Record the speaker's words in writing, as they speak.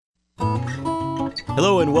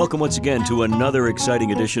Hello and welcome once again to another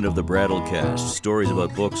exciting edition of the Brattlecast. Stories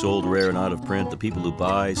about books, old, rare, and out of print, the people who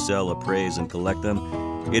buy, sell, appraise, and collect them.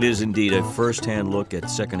 It is indeed a first-hand look at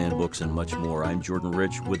second-hand books and much more. I'm Jordan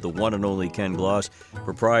Rich with the one and only Ken Gloss,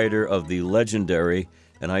 proprietor of the legendary,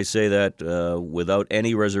 and I say that without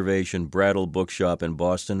any reservation, Brattle Bookshop in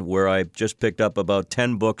Boston, where I just picked up about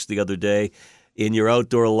 10 books the other day in your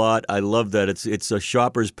outdoor lot. I love that. It's a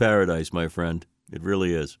shopper's paradise, my friend. It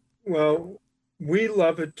really is. Well, we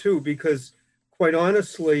love it too, because quite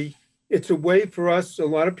honestly, it's a way for us. A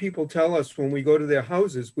lot of people tell us when we go to their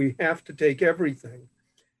houses, we have to take everything.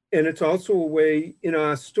 And it's also a way in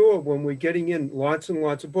our store when we're getting in lots and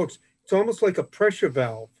lots of books. It's almost like a pressure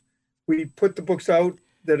valve. We put the books out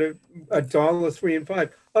that are $1, $3, and $5.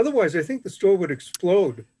 Otherwise, I think the store would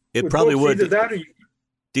explode. It With probably books, would. Either that or you,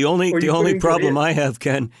 The only putting problem it in. I have,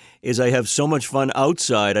 Ken, is I have so much fun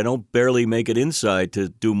outside. I don't barely make it inside to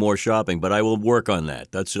do more shopping, but I will work on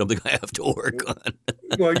that. That's something I have to work on.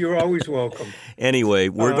 Well, you're always welcome. Anyway,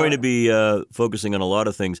 we're going to be focusing on a lot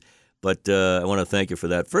of things, but I want to thank you for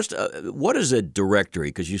that. First, what is a directory?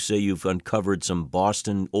 Because you say you've uncovered some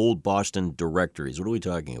old Boston directories. What are we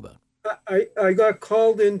talking about? I got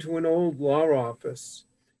called into an old law office,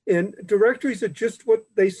 and directories are just what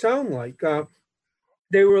they sound like.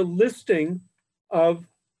 They were a listing of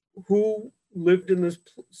who lived in the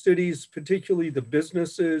cities, particularly the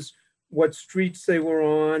businesses, what streets they were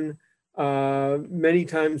on, many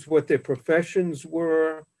times what their professions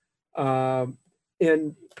were.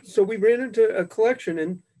 And so we ran into a collection,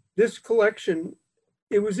 and this collection,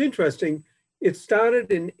 it was interesting. It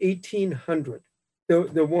started in 1800,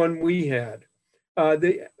 the one we had.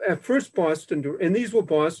 At first Boston, and these were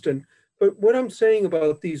Boston, but what I'm saying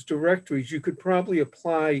about these directories, you could probably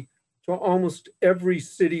apply to almost every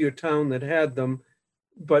city or town that had them,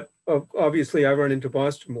 but obviously I run into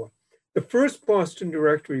Boston more. The first Boston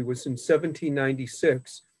directory was in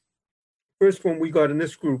 1796. First one we got in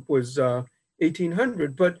this group was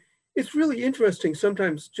 1800, but it's really interesting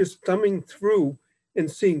sometimes just thumbing through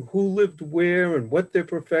and seeing who lived where and what their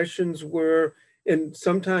professions were, and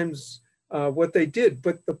sometimes what they did.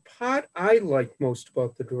 But the part I like most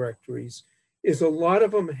about the directories is a lot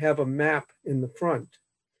of them have a map in the front.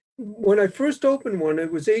 When I first opened one, it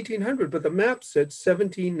was 1800, but the map said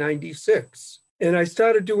 1796. And I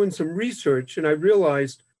started doing some research, and I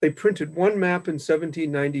realized they printed one map in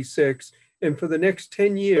 1796, and for the next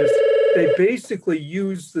 10 years, they basically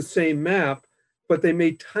used the same map, but they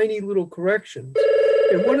made tiny little corrections.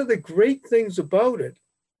 And one of the great things about it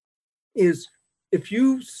is if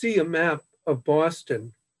you see a map of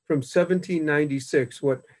Boston from 1796,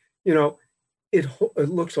 it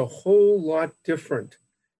looks a whole lot different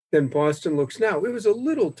than Boston looks now. It was a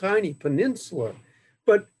little tiny peninsula,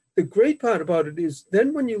 but the great part about it is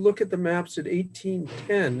then when you look at the maps at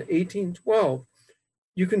 1810, 1812,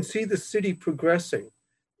 you can see the city progressing.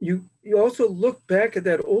 You also look back at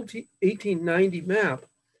that old 1890 map,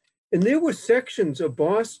 and there were sections of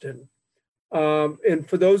Boston. And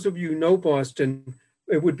for those of you who know Boston,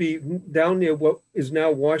 it would be down near what is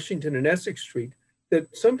now Washington and Essex Street,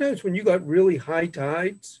 that sometimes when you got really high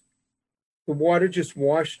tides, the water just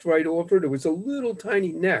washed right over it. It was a little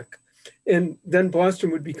tiny neck. And then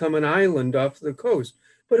Boston would become an island off the coast.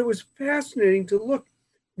 But it was fascinating to look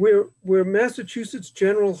where Massachusetts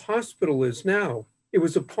General Hospital is now. It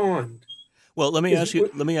was a pond. Well, let me ask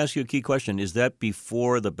you a key question. Is that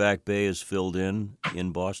before the Back Bay is filled in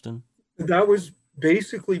Boston? That was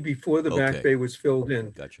basically before the Back Okay. Bay was filled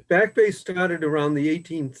in. Gotcha. Back Bay started around the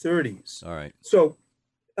 1830s. All right. So,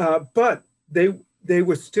 but they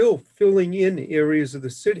were still filling in areas of the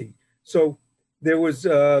city. So there was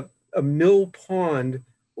a mill pond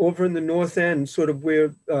over in the north end, sort of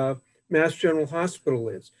where Mass General Hospital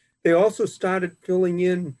is. They also started filling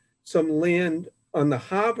in some land on the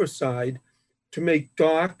harbor side to make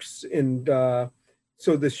docks, and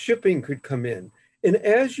so the shipping could come in. And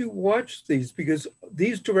as you watch these, because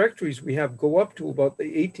these directories we have go up to about the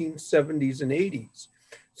 1870s and 80s,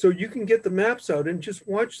 so you can get the maps out and just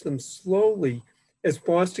watch them slowly as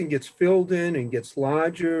Boston gets filled in and gets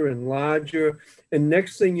larger and larger. And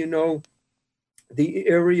next thing you know, the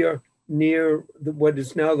area near what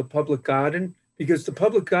is now the public garden, because the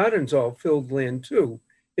public garden's all filled land too.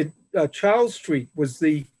 Charles Street was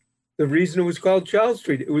the reason it was called Charles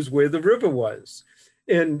Street. It was where the river was.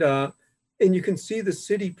 And you can see the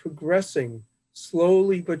city progressing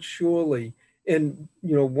slowly but surely. And,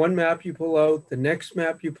 one map you pull out, the next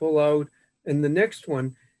map you pull out, and the next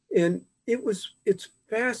one. And it's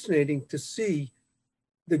fascinating to see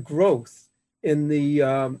the growth in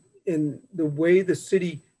the way the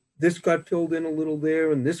city, this got filled in a little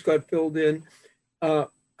there and this got filled in. Uh,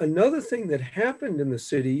 Another thing that happened in the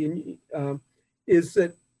city is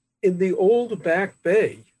that in the old Back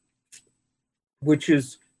Bay, which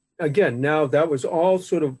is, again, now that was all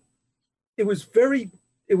sort of, it was very,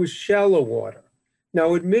 it was shallow water.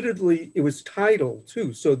 Now, admittedly, it was tidal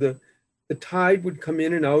too. So the tide would come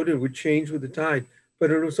in and out, it would change with the tide, but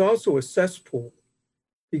it was also a cesspool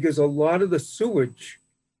because a lot of the sewage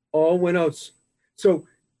all went out. So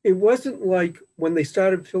it wasn't like when they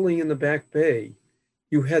started filling in the Back Bay,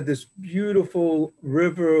 you had this beautiful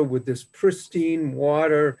river with this pristine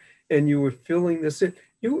water, and you were filling this in.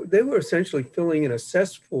 They were essentially filling in a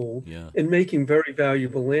cesspool Yeah. and making very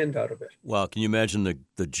valuable land out of it. Well, can you imagine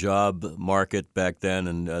the job market back then?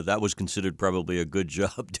 And that was considered probably a good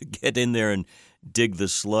job to get in there and dig the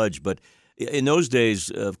sludge. But in those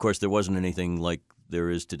days, of course, there wasn't anything like there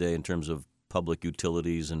is today in terms of public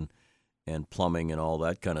utilities and plumbing and all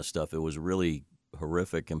that kind of stuff. It was really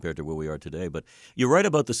horrific compared to where we are today. But you're right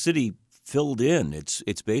about the city filled in.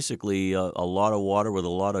 It's basically a lot of water with a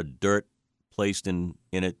lot of dirt placed in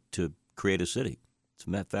it to create a city. It's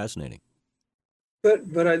fascinating.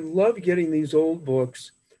 But I love getting these old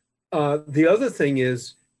books. The other thing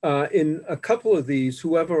is, in a couple of these,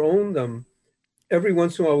 whoever owned them, every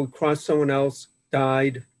once in a while would cross someone else,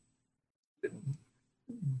 died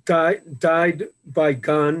by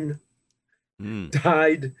gun,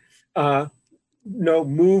 died, no,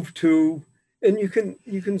 moved to, and you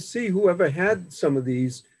can see whoever had some of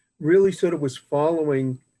these really sort of was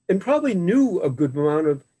following and probably knew a good amount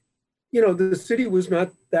of, the city was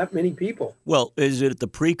not that many people. Well, is it the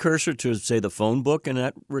precursor to, say, the phone book in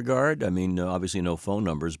that regard? I mean, obviously no phone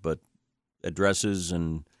numbers, but addresses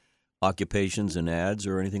and occupations and ads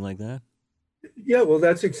or anything like that? Yeah, well,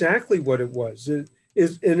 that's exactly what it was. And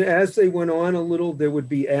as they went on a little, there would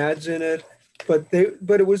be ads in it, but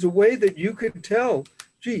it was a way that you could tell,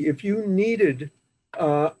 gee, if you needed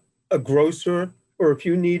a grocer, or if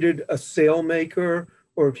you needed a sail maker,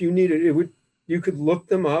 or if you needed you could look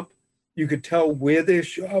them up. You could tell where their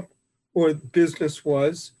shop or business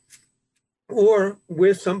was, or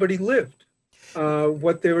where somebody lived,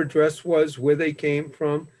 what their address was, where they came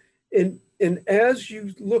from. And as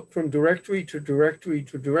you look from directory to directory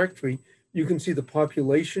to directory, you can see the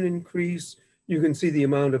population increase. You can see the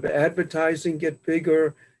amount of advertising get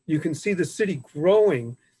bigger. You can see the city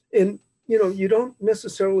growing. And, you don't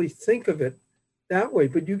necessarily think of it that way,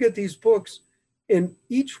 but you get these books, and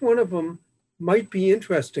each one of them might be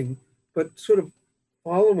interesting, but sort of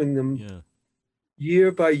following them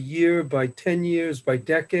year by year, by 10 years, by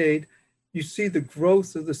decade, you see the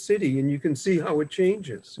growth of the city, and you can see how it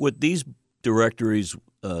changes. Would these directories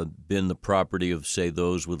been the property of, say,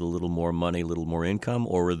 those with a little more money, a little more income,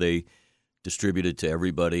 or were they distributed to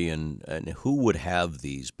everybody? And who would have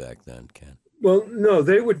these back then, Ken? Well, no,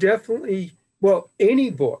 they were definitely, any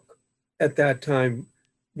book at that time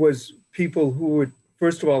was people who were,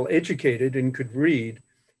 first of all, educated and could read.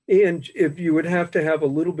 And if you would have to have a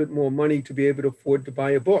little bit more money to be able to afford to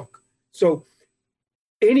buy a book. So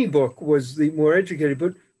any book was the more educated,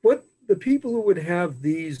 but what the people who would have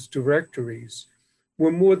these directories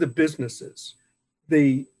were more the businesses,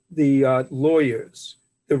 the lawyers,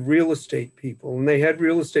 the real estate people, and they had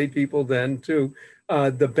real estate people then too,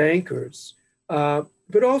 the bankers,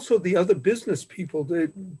 but also the other business people,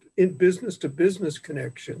 in business to business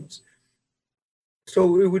connections.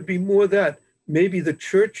 So it would be more that maybe the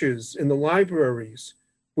churches and the libraries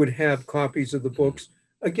would have copies of the books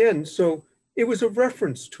again. So it was a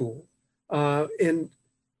reference tool. And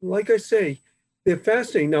like I say, they're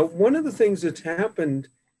fascinating. Now, one of the things that's happened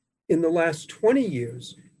in the last 20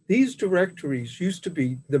 years, these directories used to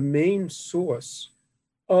be the main source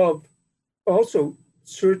of also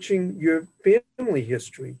searching your family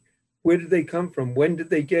history. Where did they come from? When did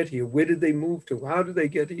they get here? Where did they move to? How did they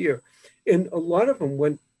get here? And a lot of them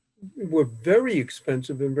were very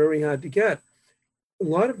expensive and very hard to get. A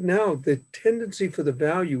lot of now, the tendency for the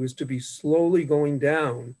value is to be slowly going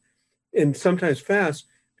down, and sometimes fast,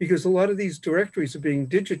 because a lot of these directories are being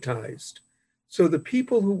digitized. So the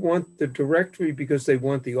people who want the directory because they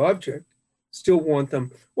want the object still want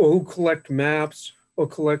them, or who collect maps or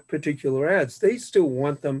collect particular ads, they still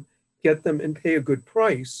want them, get them, and pay a good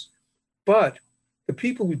price. But the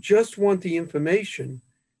people who just want the information,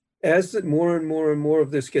 as more and more and more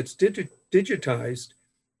of this gets digitized,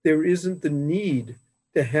 there isn't the need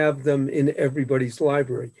to have them in everybody's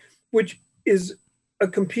library, which is a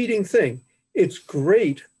competing thing. It's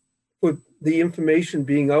great for the information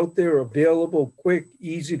being out there, available, quick,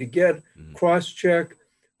 easy to get, cross-check,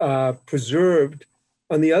 preserved.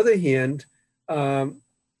 On the other hand, the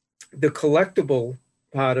collectible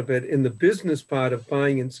part of it and the business part of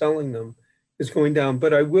buying and selling them is going down.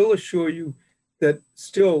 But I will assure you that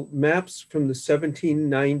still maps from the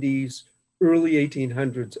 1790s, early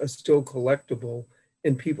 1800s are still collectible,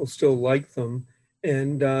 and people still like them.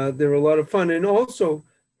 And they're a lot of fun. And also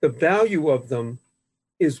the value of them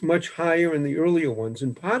is much higher in the earlier ones.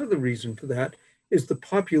 And part of the reason for that is the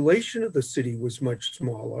population of the city was much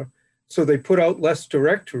smaller. So they put out less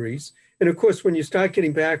directories. And of course, when you start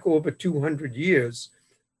getting back over 200 years,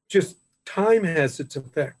 just time has its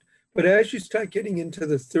effect. But as you start getting into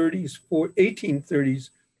the 30s, 1830s,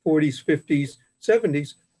 40s, 50s,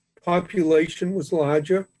 70s, population was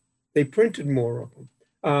larger. They printed more of them.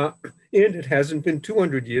 And it hasn't been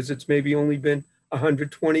 200 years. It's maybe only been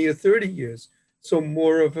 120 or 30 years. So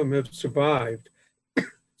more of them have survived.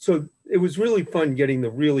 So it was really fun getting the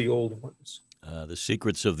really old ones. The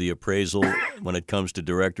secrets of the appraisal when it comes to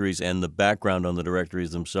directories and the background on the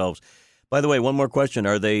directories themselves. By the way, one more question.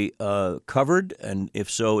 Are they covered? And if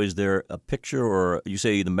so, is there a picture, or you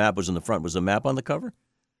say the map was in the front. Was the map on the cover?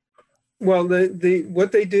 Well,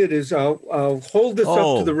 what they did is I'll hold this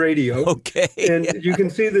up to the radio. Okay. And you can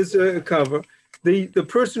see this cover. The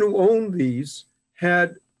person who owned these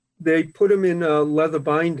they put them in a leather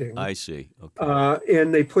binding. I see. Okay.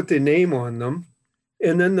 And they put their name on them.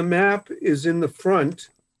 And then the map is in the front,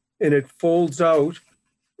 and it folds out.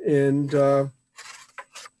 And I'm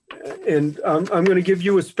going to give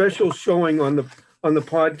you a special showing on the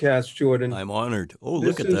podcast, Jordan. I'm honored. Oh,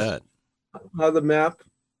 look at that. How the map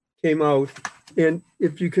came out. And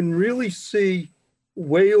if you can really see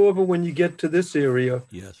way over when you get to this area,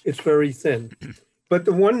 yes, it's very thin. But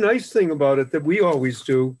the one nice thing about it that we always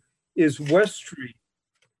do is West Street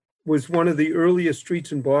was one of the earliest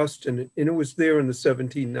streets in Boston, and it was there in the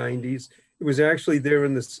 1790s. It was actually there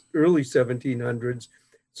in the early 1700s.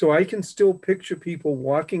 So I can still picture people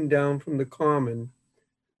walking down from the Common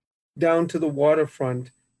down to the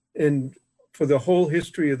waterfront, and for the whole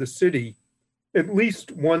history of the city, at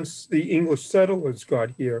least once the English settlers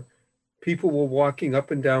got here, people were walking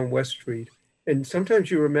up and down West Street. And sometimes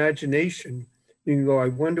your imagination, you can go, I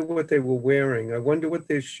wonder what they were wearing. I wonder what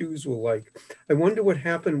their shoes were like. I wonder what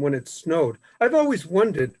happened when it snowed. I've always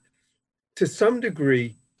wondered, to some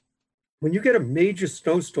degree, when you get a major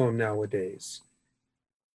snowstorm nowadays,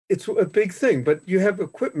 it's a big thing, but you have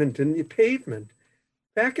equipment and the pavement.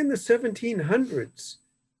 Back in the 1700s,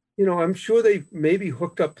 I'm sure they maybe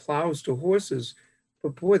hooked up plows to horses,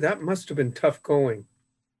 but boy, that must have been tough going.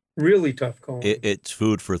 Really tough going. It's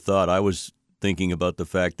food for thought. I was thinking about the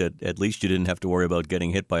fact that at least you didn't have to worry about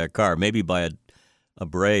getting hit by a car, maybe by a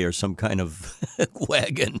bray or some kind of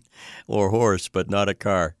wagon or horse, but not a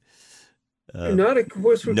car. Not a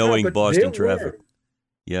horse or knowing car, but Boston traffic.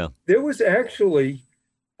 Yeah. There was actually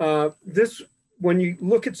when you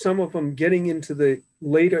look at some of them getting into the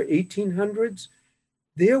later 1800s,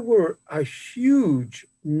 there were a huge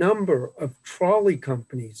number of trolley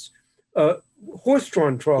companies,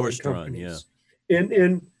 horse-drawn trolley companies,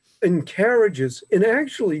 yeah. and carriages. And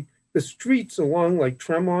actually, the streets along like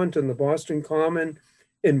Tremont and the Boston Common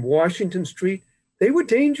and Washington Street, they were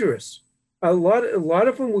dangerous. A lot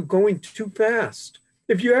of them were going too fast.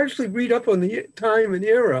 If you actually read up on the time and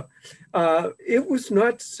era, it was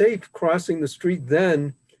not safe crossing the street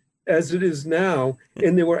then as it is now.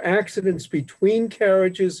 And there were accidents between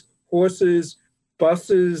carriages, horses,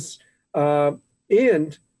 buses,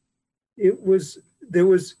 and there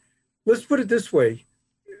was, let's put it this way,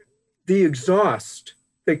 the exhaust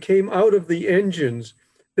that came out of the engines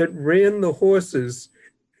that ran the horses,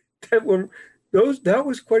 that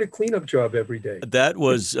was quite a cleanup job every day. That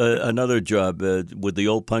was another job with the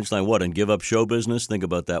old punchline, what, and give up show business? Think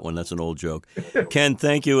about that one. That's an old joke. Ken,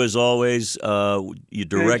 thank you as always. You're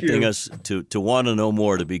directing us to want to know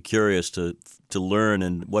more, to be curious, to learn,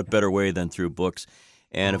 and what better way than through books.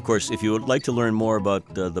 And, of course, if you would like to learn more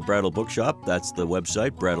about the Brattle Bookshop, that's the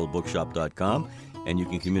website, brattlebookshop.com. And you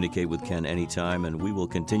can communicate with Ken anytime, and we will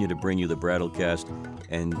continue to bring you the Brattlecast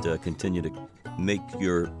and continue to make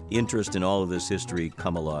your interest in all of this history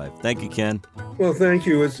come alive. Thank you, Ken. Well, thank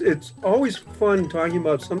you. It's always fun talking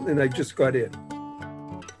about something I just got in.